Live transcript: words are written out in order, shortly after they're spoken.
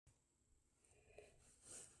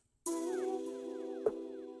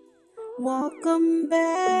Welcome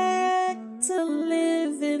back to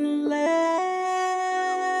Live and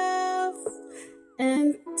Laugh.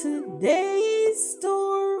 And today's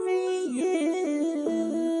story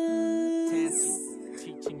is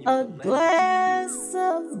a glass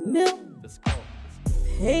of milk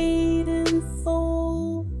paid in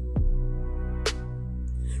full.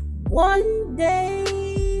 One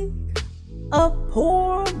day, a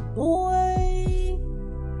poor boy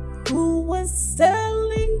who was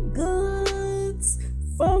selling goods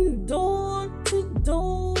from door to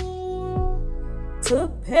door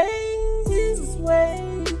to pay his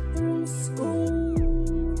way through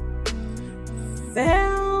school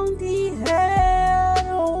found he had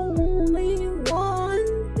only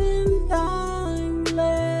one thin dime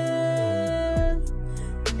left,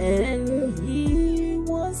 and he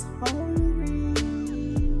was hungry.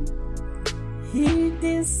 He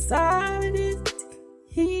decided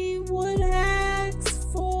he would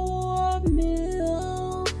ask for a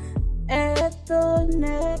meal at the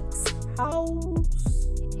next house.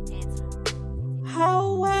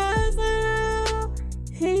 However,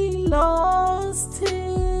 he lost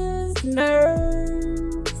his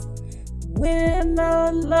nerve when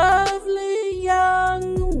a lovely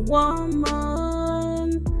young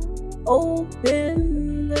woman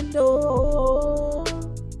opened the door.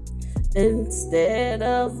 Instead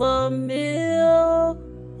of a meal,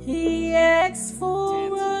 he asked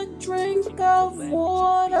for a drink of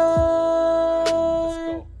water.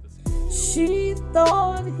 She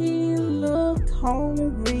thought he looked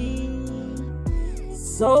hungry,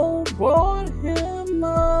 so brought him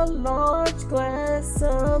a large glass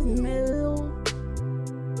of milk.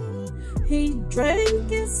 He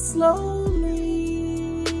drank it slowly,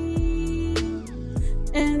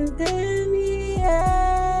 and then he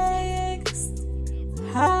asked,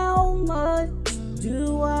 "How much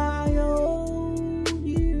do I owe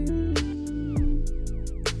you?"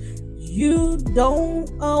 "You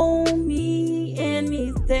don't owe me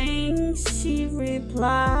anything," she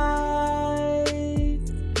replied.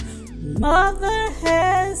 "Mother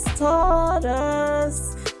has taught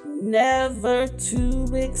us never to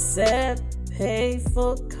accept pay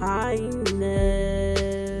for kindness."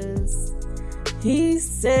 He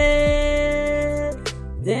said,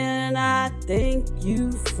 "Then I thank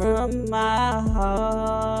you from my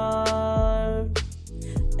heart."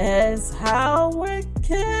 As Howard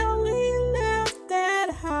Kelly left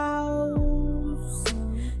that house,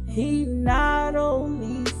 he not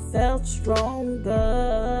only felt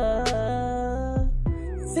stronger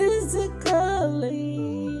physically,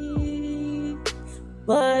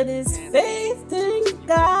 but his faith in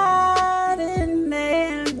God and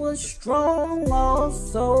man was strong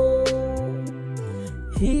also.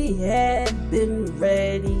 He had been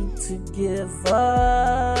ready to give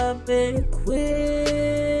up and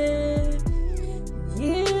quit.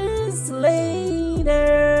 Years later,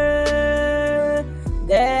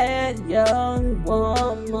 that young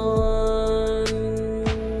woman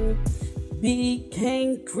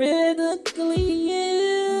became critically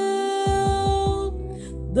ill.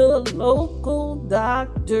 The local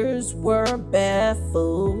doctors were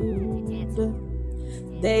baffled.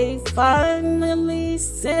 They finally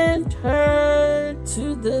sent her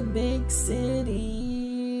to the big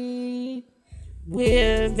city,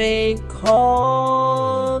 where they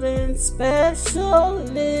called in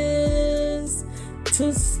specialists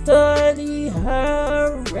to study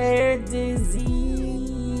her rare disease.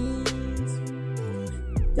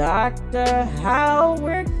 Dr.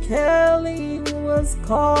 Howard Kelly was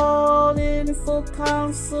called in for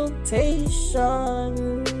consultation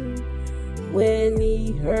when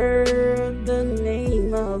he heard the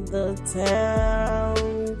name of the town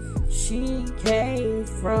she came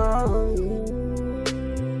from.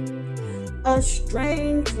 A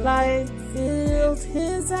strange light filled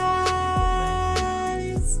his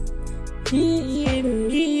eyes. He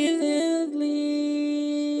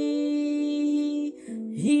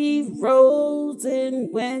rose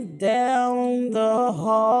and went down the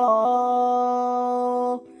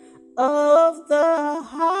hall of the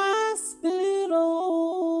hospital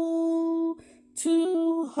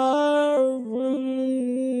to her room.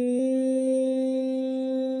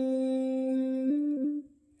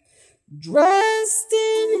 Dressed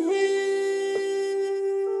in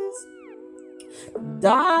his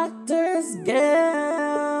doctor's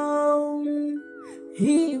gown,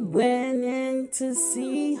 he went in to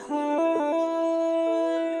see her.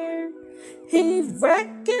 He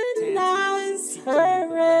recognized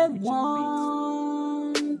her at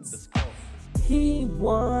once. He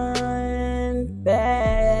went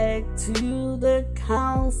back to the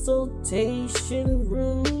consultation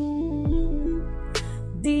room,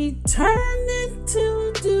 determined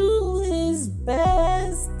to do his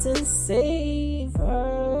best to save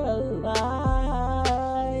her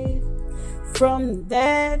life. From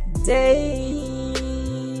that day,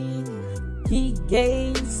 he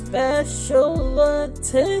gave special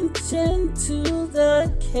attention to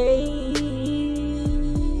the caves.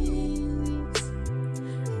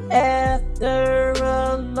 After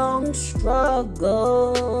a long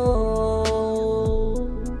struggle,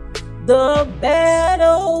 the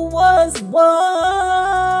battle was won.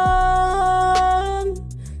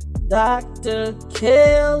 Dr.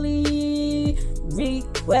 Kelly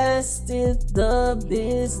requested the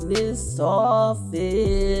business office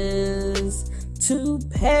to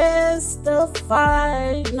pass the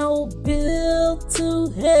final bill to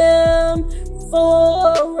him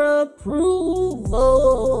for approval.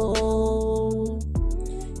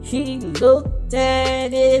 He looked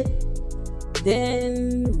at it,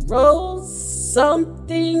 then wrote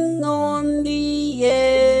something on the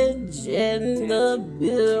edge, and the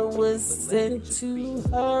bill was sent to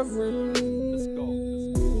her room.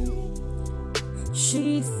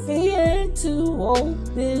 She feared to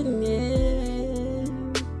open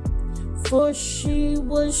it, for she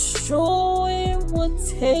was sure it would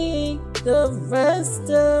take the rest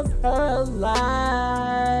of her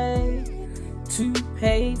life to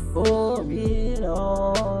pay for it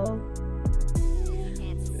all.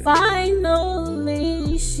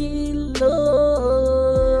 Finally, she looked,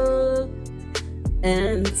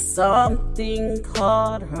 and something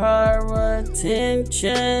caught her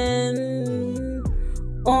attention.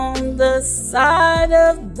 On the side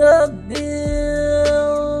of the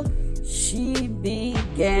bill, she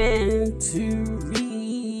began to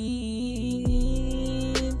read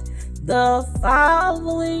the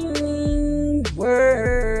following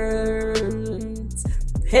words: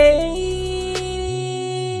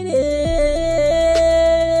 paid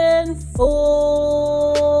in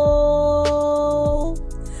full,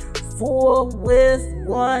 for with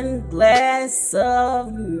one glass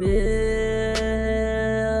of milk.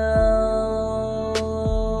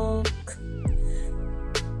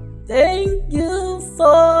 Thank you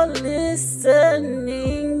for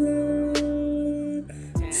listening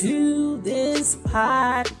to this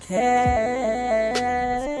podcast.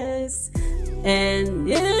 And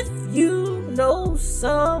if you know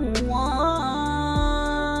someone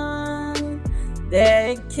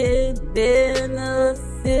that could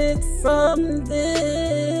benefit from this,